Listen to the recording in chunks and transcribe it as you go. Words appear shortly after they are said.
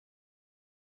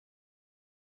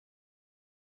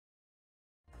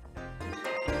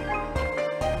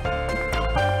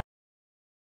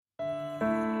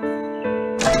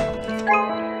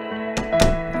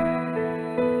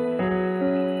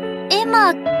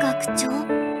島学長？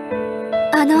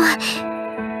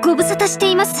ご無沙汰し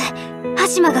ています、羽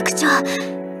島学長。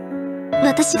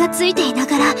私がついていな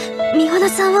がら美穂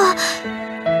さんを。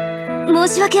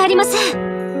申し訳ありませ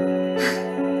ん。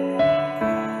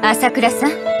朝倉さ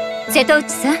ん、瀬戸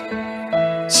内さん、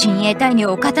親衛隊に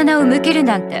お刀を向ける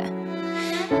なんて、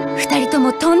二人と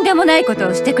もとんでもないこと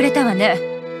をしてくれたわね。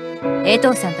江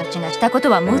藤さんたちがしたこと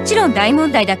はもちろん大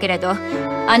問題だけれど、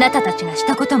あなたたちがし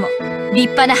たことも立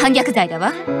派な反逆罪だ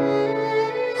わ。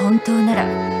本当なら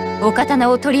お刀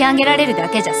を取り上げられるだ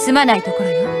けじゃ済まないところ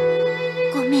よ。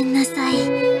ごめんなさい。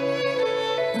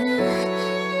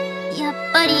やっ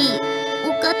ぱり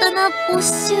お刀没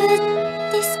収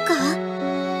ですか？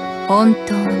本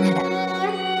当なら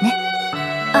ね。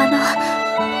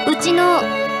うちの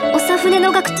長船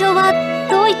の学長は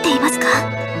どう言っていますか？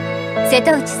瀬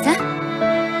戸内さん、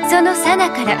そのさな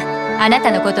からあな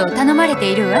たのことを頼まれ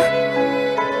ているわ。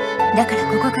だから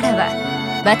ここからは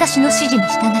私の指示に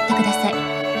従ってください。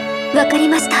わかり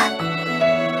ました。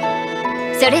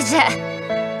それじゃあ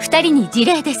二人に辞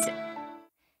令です。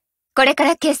これか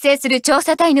ら結成する調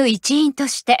査隊の一員と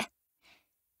して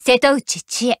瀬戸内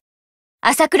千恵、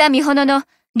朝倉美穂の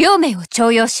両名を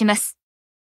重用します。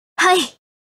はい。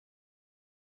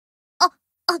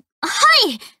は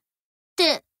いっ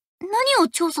て何を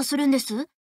調査するんです？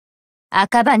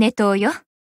赤羽島よ。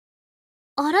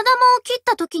荒玉を切っ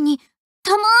た時に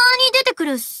たまーに出てく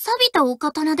る錆びたお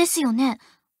刀ですよね。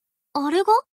あれ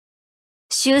が？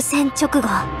終戦直後、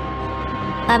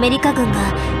アメリカ軍が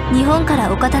日本か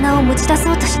らお刀を持ち出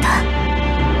そうとした。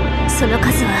その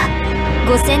数は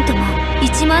5000とも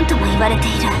1万とも言われて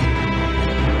いる。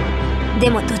で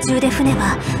も途中で船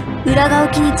は浦賀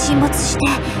沖に沈没して、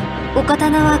お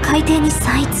刀は海底に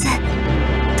散逸。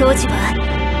当時は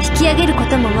引き上げるこ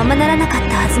ともままならなかっ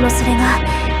たはずのそれが、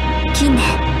近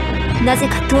年なぜ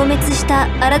か透滅した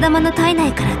荒玉の体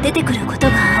内から出てくること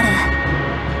がある。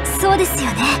そうです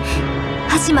よね、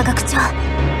羽島学長。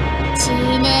ち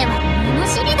ーねーは物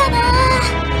知りだな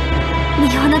美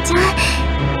穂ちゃ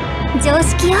ん、常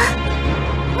識よ。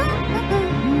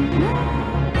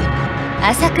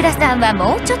朝倉さんは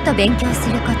もうちょっと勉強す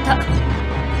ること。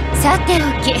さてお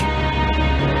き、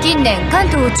近年関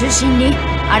東を中心に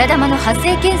荒玉の発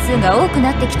生件数が多く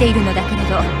なってきているのだけれ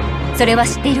ど、それは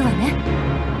知っているわね。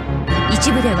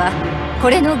一部ではこ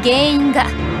れの原因が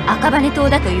赤羽島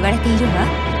だと言われているわ。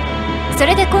そ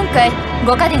れで今回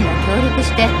5カ電が協力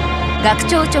して学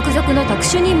長直属の特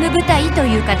殊任務部隊と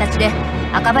いう形で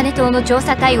赤羽島の調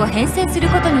査隊を編成する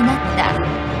ことになった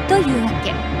というわ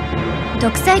け。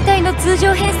特裁隊の通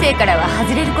常編成からは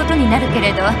外れることになるけ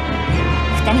れど、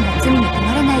2人が罪に問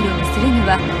われないようにするに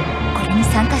はこれに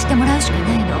参加してもらうしか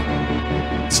ないの。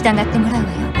従ってもらう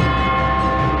わよ。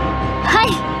は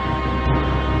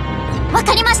い、わ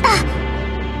かりました。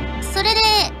それで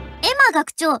エマ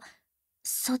学長、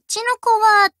そっちの子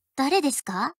は誰です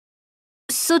か？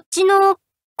そっちの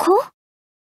子？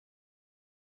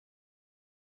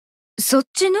そっ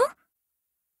ちの？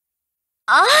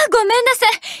ごめんなさ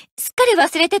い。すっかり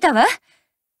忘れてたわ。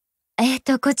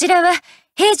こちらは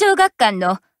平城学館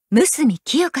の睦見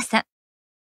清香さん。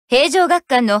平城学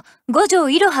館の五条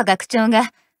いろは学長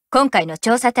が今回の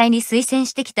調査隊に推薦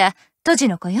してきたトジ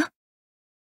の子よ。よ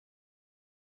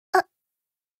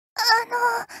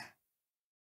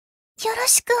ろ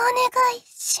しくお願い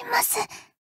します。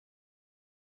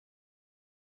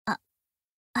あ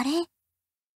れ？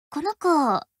この子、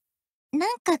な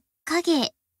んか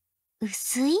影、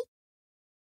薄い？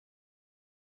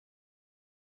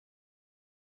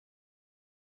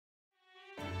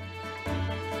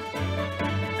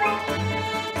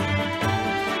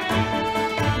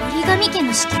折紙家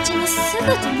の敷地のすぐ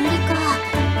隣か。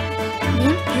蓮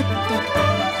府って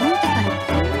本家から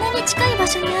こんなに近い場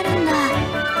所にあるんだ。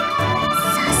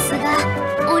さすが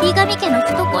折紙家の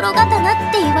懐刀っ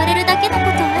て言われるだけのこと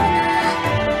あるな。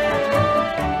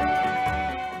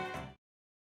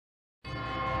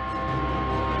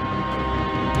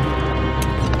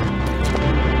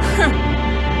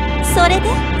それで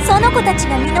その子たち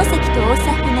が美濃関と長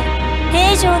船、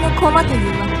平城の駒とい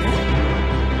うわ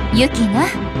け？ユキが、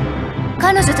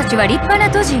彼女たちは立派な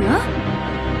都知よ。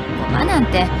駒なん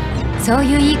てそう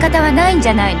いう言い方はないんじ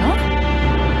ゃないの？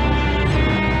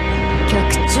局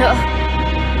長、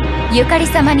ゆかり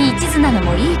様に一途なの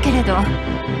もいいけれど、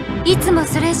いつも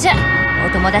それじゃお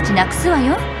友達なくすわ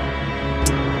よ。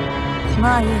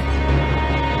まあいい。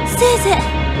せいぜ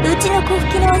いうちの小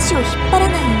吹の足を引っ張ら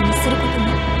ないようにすることね。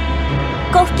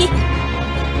小吹。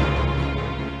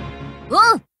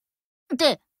っ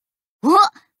て、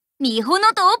美穂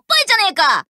のとおっぱいじゃねえ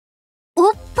か。お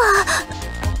っ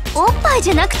ぱい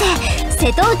じゃなくて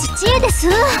瀬戸内千恵です。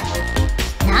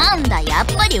なんだ、やっ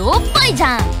ぱりおっぱいじ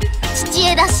ゃん。父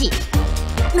江だし。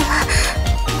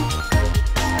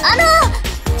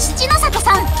七の里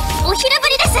さん、お昼ぶ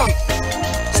りです。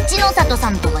七の里さ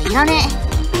んとはいらねえ。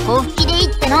小吹きでい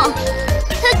いっての。フッ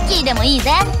キーでもいい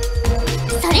ぜ。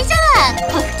それじゃあ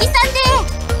小吹きさん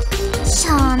で。し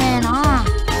ゃあねえな。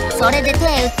それで手打って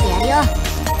やるよ。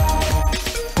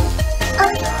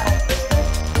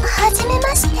はじめ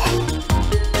まして。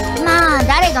まあ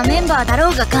誰がメンバーだ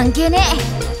ろうが関係ね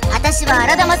え。私は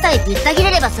荒玉さえぶった切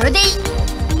れればそれでいい。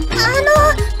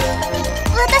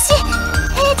私平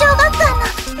城学館の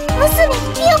娘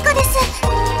清香です。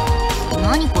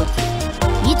何こいつ、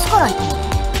いつからいたの？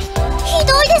ひ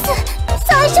どいです、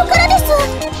最初からで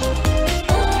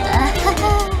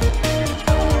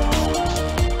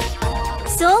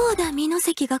す。そうだ、美濃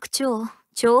関学長、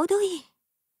ちょうどいい。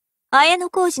綾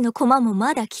小路の駒も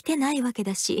まだ来てないわけ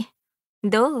だし、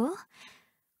どう？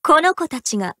この子た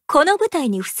ちがこの舞台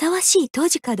にふさわしい杜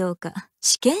氏かどうか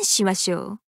試験しまし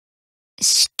ょう。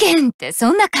試験って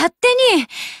そんな勝手に。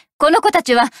この子た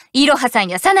ちはいろはさん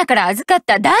やサナから預かっ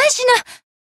た大事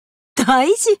な。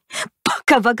大事？バ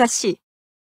カバカしい。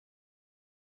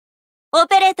オ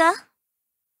ペレーター、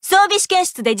装備試験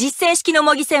室で実践式の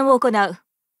模擬戦を行う。10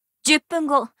分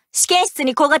後、試験室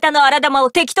に小型の荒玉を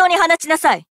適当に放ちな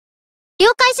さい。了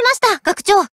解しました、学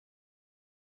長。ほ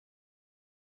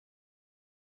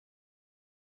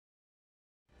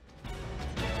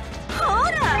ら、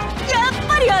やっ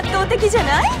ぱり圧倒的じゃ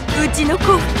ない？うちの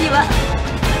小吹きは。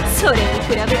それに比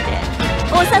べて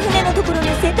長船のところの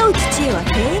瀬戸内知恵は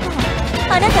平凡。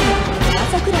あなたのところの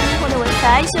朝倉美穂のは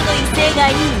最初の威勢が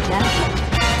いいだけ。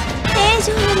平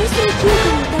城の娘清香に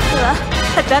至っては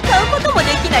戦うこともで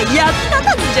きない役立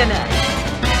たずじゃない。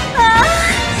ああ、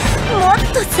もっ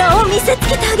と差を見せつ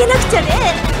けてあげなくちゃ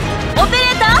ね。オペ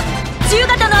レーター、中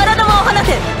型の荒玉を放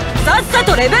て。さっさ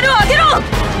とレベルを上げろ。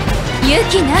ユ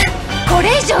キナ、こ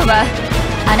れ以上は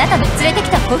あなたの連れて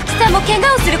きた小吹さんも怪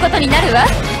我をすることになるわ。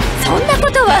そんなこ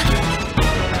とは。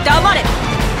黙れ。う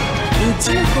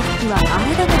ちの小吹は荒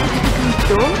玉と戦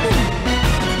う道具なの。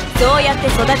そうやって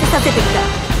育てさせてき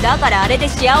た。だからあれで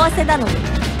幸せなのよ。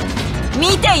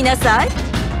見ていなさい。も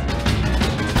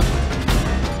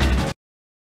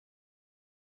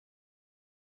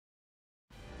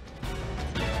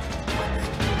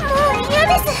う嫌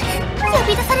です。呼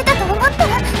び出されたと思った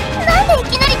ら、なんでい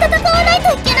きなり戦わない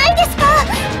といけないんですか？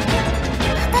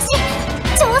私、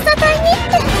調査隊にっ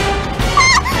て。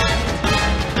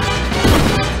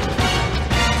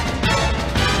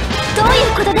どういう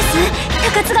ことです、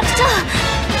高津学長？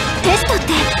テストっ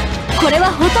て、これ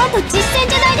はほとんど実戦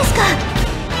じゃないですか。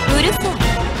うるさい。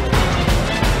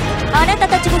あなた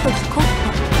たちごとき国家、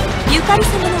ゆかり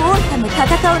様の王ため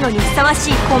戦うのにふさわし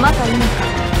い駒か否か、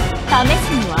試す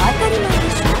のは当たり前で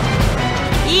しょ。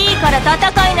いいから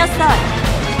戦いなさい。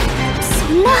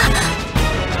そんな。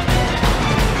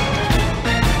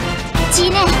ち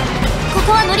ーね、こ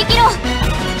こは乗り切ろう。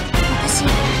私、こ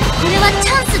れはチ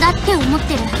ャンスだって思っ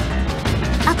てる。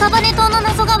赤羽島の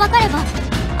謎が分かれば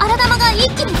荒玉が一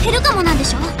気に減るかもなんで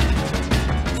しょ？それっ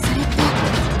て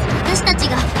私たち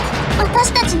が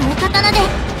私たちのお刀でみ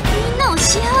んなを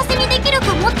幸せにできる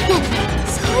かもって、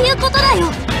そういうことだよ。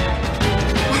だっ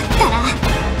たら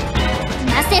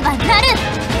なせばなる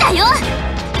だよ。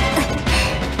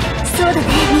そうだね、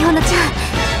美穂ちゃん。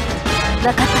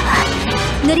分かったわ。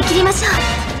乗り切りましょう。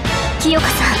清香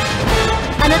さん、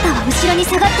あなたは後ろに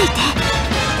下がっていて、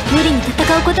無理に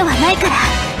戦うことはないからね。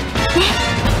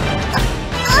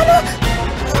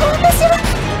私は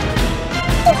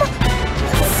でもは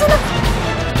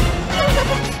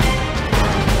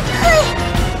い。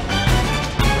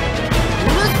う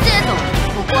るせえと、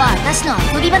ここは私の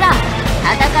遊び場だ。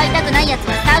戦いたくないやつ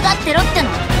は下がってろっての。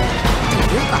って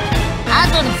いうか、あ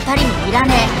との2人もいら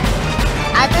ねえ。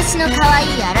私の可愛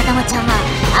い荒玉ちゃんは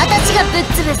私がぶっ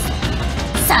潰す。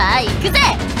さあ行くぜ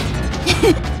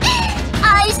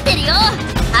愛してるよ、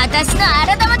私の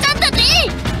荒玉ちゃんたち。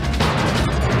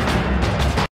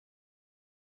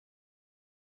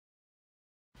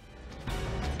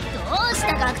どうし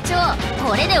た学長、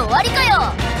これで終わりか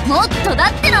よ。もっとだ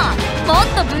っての、もっ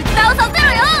とぶっ倒させ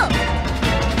ろよ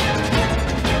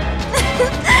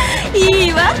い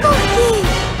いわ、コッキー。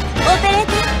オペレー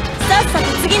ター、さっさと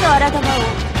次の荒玉を。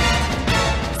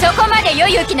そこまでよ、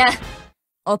ユキナ。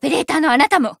オペレーターのあな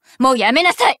たももうやめ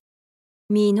なさい。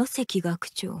美濃関学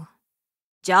長、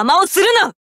邪魔をする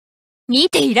な。見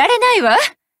ていられないわ。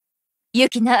ユ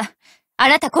キナ、あ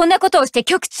なたこんなことをして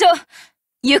局長、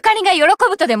ゆかりが喜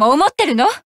ぶとでも思ってるの？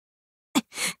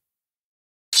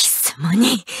貴様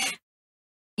に。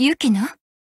ユキナ？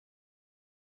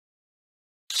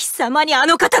貴様にあ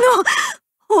の方の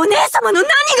お姉様の何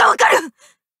がわかる？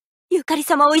ゆかり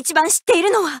様を一番知ってい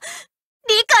るのは、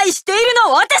理解している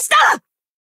のは私だ！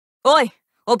おい、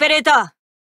オペレータ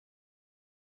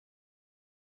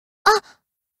ー。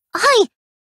はい。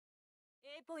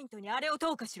A ポイントにあれを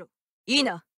投下しろ。いい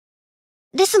な。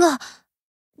ですが、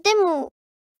でも、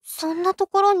そんなと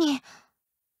ころに、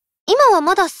今は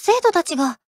まだ生徒たち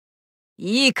が。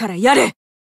いいからやれ！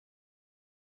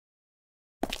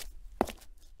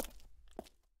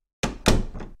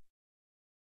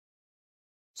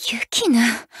ユキナ。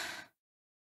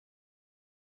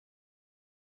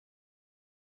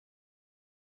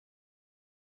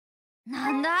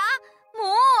なんだ？もう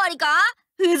終わりか？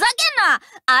ふざけんな！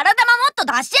あら玉もっと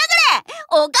出しやがれ！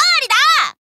おかわりだ！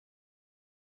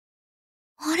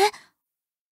あれ？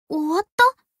終わった？や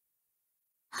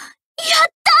っ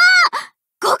た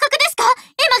ー！合格ですか？エ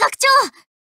マ学長！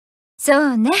そ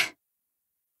うね。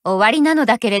終わりなの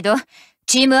だけれど、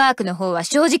チームワークの方は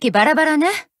正直バラバラね。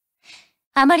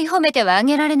あまり褒めてはあ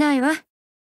げられないわ。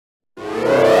校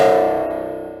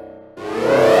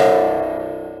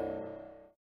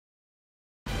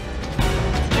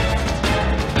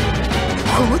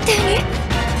庭に？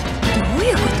どう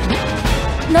いうこ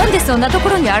と？なんでそんなとこ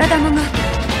ろに荒玉が。あり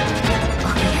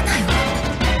えないわ。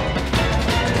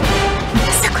ま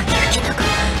さかユキナが。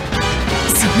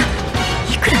そんな、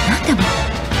いくらなんでも。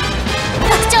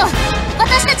学長、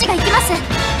私たちが行きます。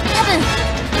多分、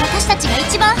私たちが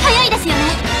一番早いですよね。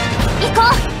行こ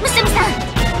う、娘さん。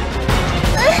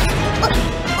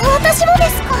私もで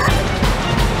すか？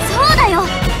そうだよ。ほ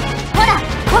ら、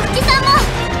おふきさんも。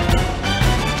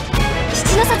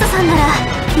七の里さんなら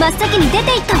真っ先に出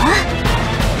て行ったわ。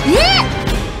ち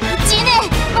ーねえ、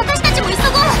私たちも急ご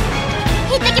う。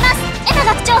行ってきます、エマ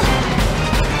学長。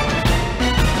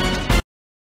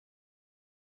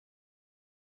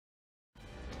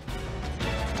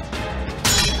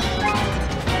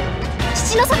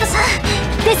七の里さん、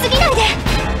出過ぎないで。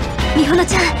美穂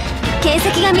ちゃん、形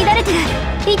跡が乱れてる。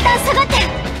一旦下がって。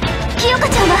清香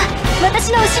ちゃんは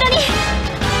私の後ろに。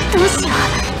どうしよう。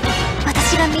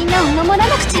私がみんなを守ら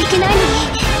なくちゃいけないのに、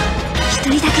一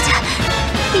人だけじゃ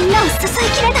みんなを支え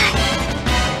きれない。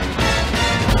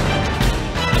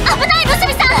危ない、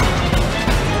娘さん。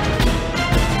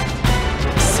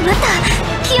しまった。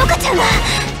清香ちゃんが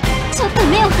ちょっと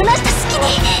目を離した隙に。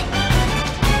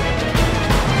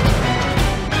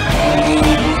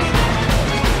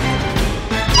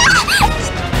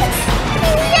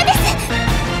嫌です。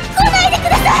来ないでく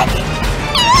ださい。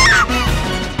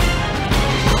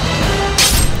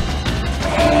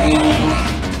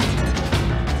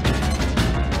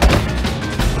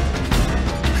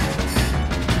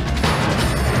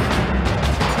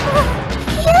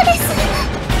嫌です。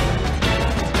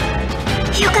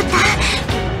よかった、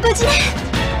無事ね。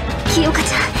清香ち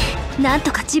ゃん、なん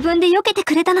とか自分で避けて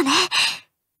くれたのね。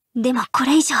でもこ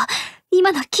れ以上、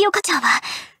今の清香ちゃんは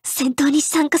戦闘に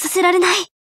参加させられない。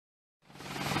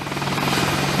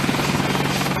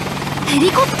ヘリ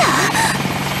コプター？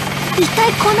一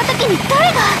体こんな時に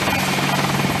誰が？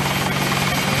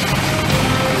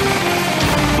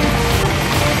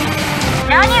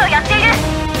何をやっている？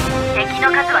敵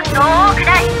の数はそう多く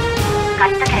ない。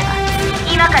勝ちたければ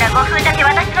今から5分だけ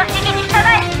私の指示に従え。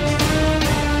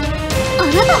あ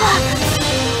なたは？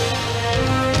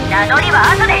名乗り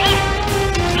は後でいい。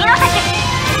身の先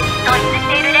突出し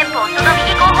ている連邦をその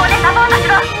右後方でサポートし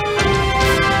ろ。は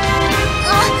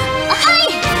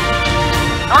い。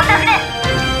飛んだ船、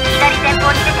左前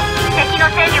方に出て敵の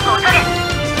勢力を取れ。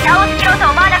下をつ切ろうと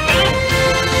思わなくていい。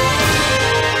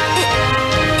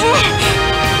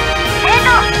正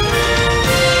当。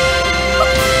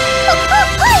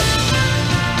はい。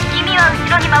君は後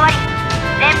ろに回り、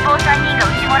連邦3人が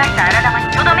撃ち漏らした荒玉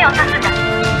にとどめを刺すんだ。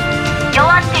弱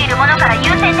っている者から優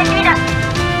先的にだ。は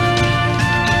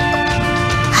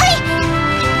い。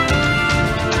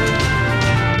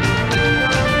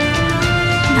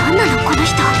何なのこの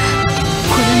人。こ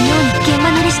の妙に現場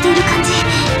慣れしている感じ。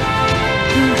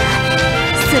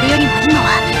それよりも今は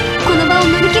この場を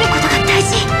乗り切ることが大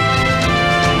事。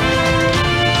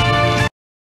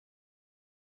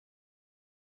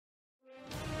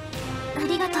あ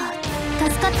りがとう、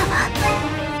助かったわ。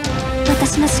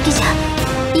私の指揮じゃ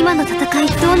今の戦い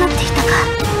どうなっていたか。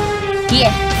い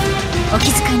え、お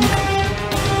気遣いなく。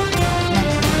なる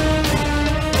ほ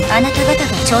ど。あなた方が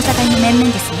調査隊の面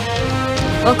々ですね。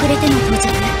遅れての到着、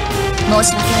申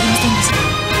し訳ありませんでした。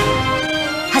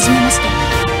はじめまして、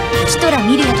ヒトラ・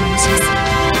ミリアと申しま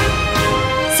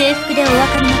す。制服でお分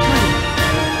かりの通り、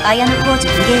綾野浩二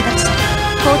武芸学者、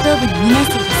高等部の2年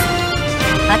生です。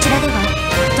あちらでは、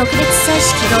特別祭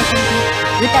祀機動隊で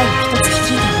部隊を一つ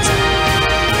率いていました。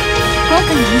今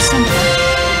回のミッションでは、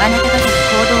あなた方と行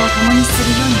動を共にする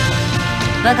ように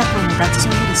と我が校の学長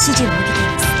より指示を受けてい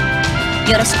ます。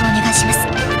よろしくお願いします。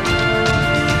こ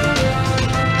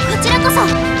ちらこそよ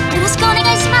ろしくお願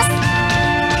いします。っ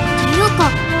ていう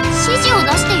か、指示を出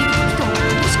している時と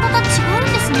話し方違うん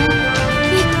ですね。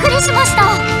びっくりしました。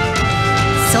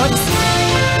そうですね。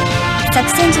作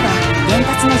戦時は伝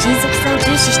達の迅速さを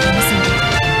重視していますので、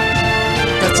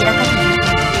どちらかというと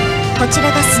こち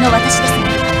らが素の私ですね。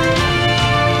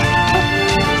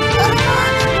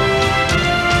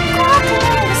怖くな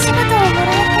いお仕事をもら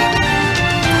え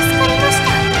て助かりました。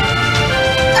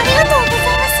ありがとうござ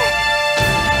います。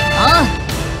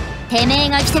おう、てめえ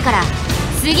が来てから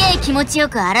すげえ気持ちよ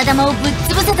く荒玉をぶっ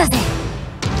潰せたぜ。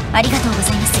ありがとうござ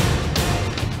いま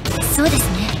す。そうです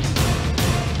ね。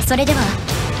それでは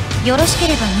よろしけ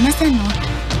れば皆さんの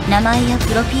名前や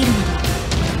プロフィールなど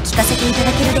聞かせていた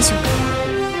だけるでしょうか。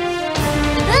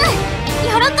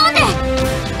喜んで。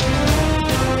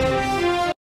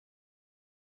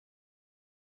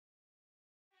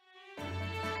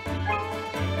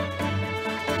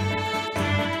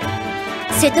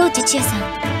瀬戸内千恵さん、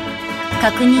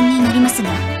確認になりますが、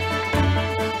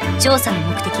調査の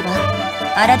目的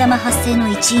は荒玉発生の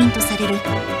一因とされる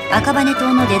赤羽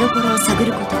島の出所を探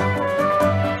ること。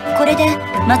これで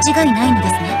間違いないので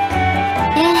すね。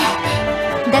え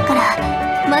え、だから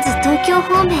まず東京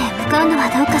方面へ向かうのは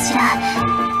どうかしら。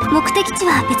目的地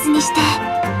は別にして。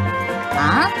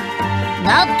あ？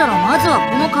だったらまずは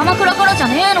この鎌倉からじゃ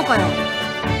ねえのかよ。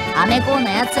アメコー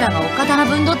な奴らがお刀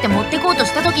ぶんどって持ってこうと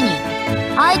した時に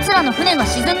あいつらの船が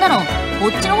沈んだのこ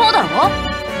っちの方だろ。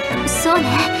そうね。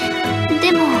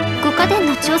でも五家伝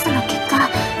の調査の結果、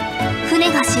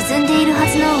船が沈んでいるは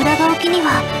ずの裏側沖に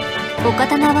はお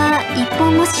刀は一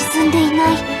本も沈んでい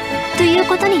ないという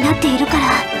ことになっているから。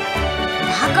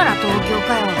だから東京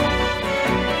かよ。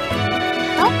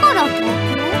だから東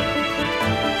京？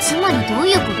つまりどう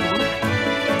いうこ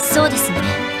と？そうですね。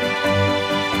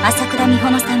朝倉美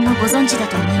穂さんもご存知だ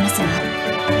と思いますが、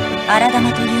荒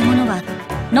玉というものは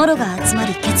ノロが集ま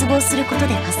り結合すること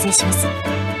で発生します。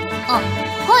あ、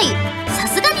はい。さ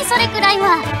すがにそれくらい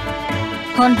は。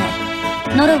本来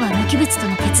ノロは無機物と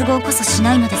の結合こそし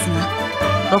ないのですが、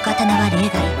お刀は例外。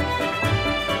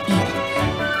いえ、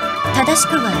正し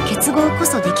くは結合こ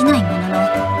そできないものの、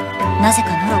なぜ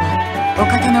かノロはお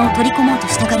刀を取り込もうと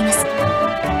したがります。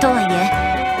とはいえ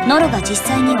ノロが実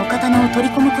際にお刀を取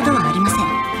り込むことはありません。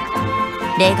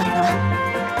例外は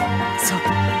そう、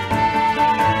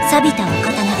錆びたお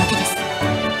刀だけです。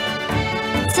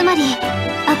つまり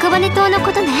赤羽島の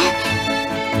ことね。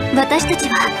私たち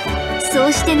はそ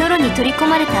うしてノロに取り込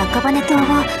まれた赤羽島を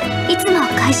いつも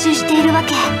回収しているわ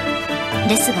け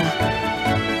ですが、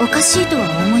おかしいとは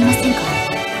思いませんか？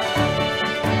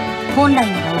本来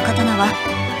ならお刀は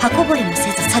刃こぼれもせ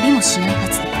ず錆びもしないは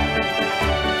ず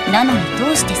なのに、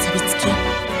どうして錆びつき、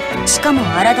しかも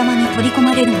荒玉に取り込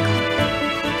まれるのか。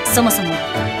そもそも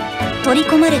取り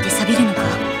込まれて錆びるのか、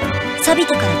錆び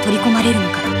てから取り込まれるの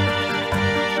か、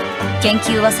研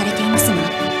究はされていますが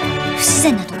不自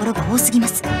然なところが多すぎま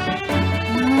す。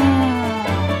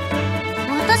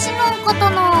私のお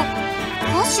刀、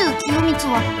賀州清光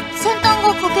は先端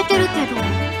が欠けてるけど。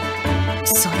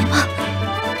それは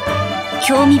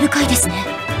興味深いですね。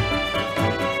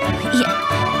い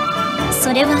え、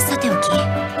それはさておき、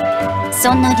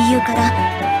そんな理由から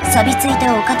錆びつい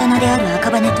たお刀である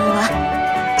赤羽島は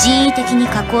人為的に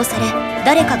加工され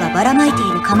誰かがばらまいて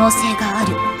いる可能性があ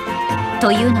る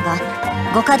というのが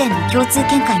五家伝の共通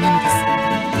見解なので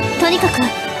す。とにかく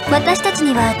私たち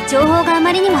には情報があ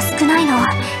まりにも少ないの。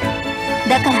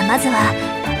だからまずは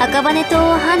赤羽島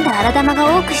をはんだ荒玉が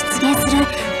多く出現する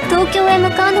東京へ向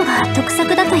かうのが得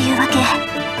策だというわけ。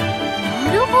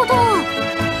なるほど。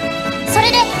そ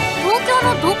れで東京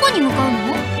のどこに向かう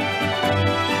の？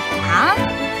は？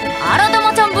荒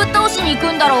玉ちゃんぶっ倒しに行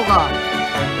くんだろうが。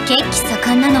血気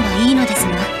盛んなのはいいのです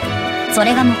が、そ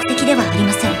れが目的ではあり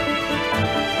ません。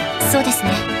そうです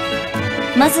ね。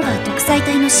まずは特裁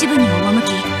隊の支部に赴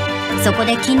き、そこ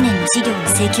で近年の事業を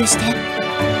請求して。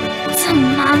つ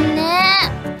まんね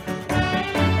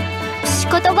え。仕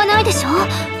方がないでしょ。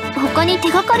他に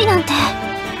手がかりなんて。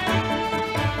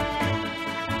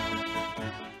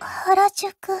原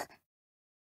宿。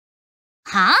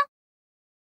は？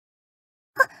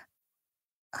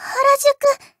原宿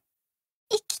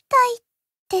行きた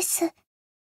いです。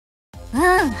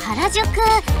原宿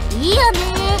いいよね。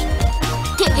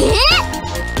って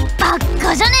ばっ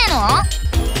かじゃねえ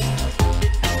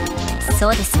の？そ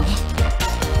うですね。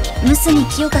娘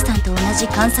清香さんと同じ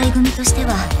関西組として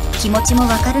は気持ちも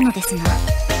わかるのですが、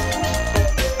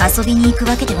遊びに行く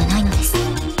わけではないのです。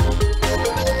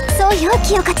そうよ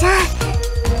清香ちゃん。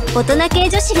大人系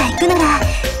女子が行くなら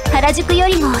原宿よ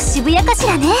りも渋谷かし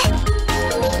らね。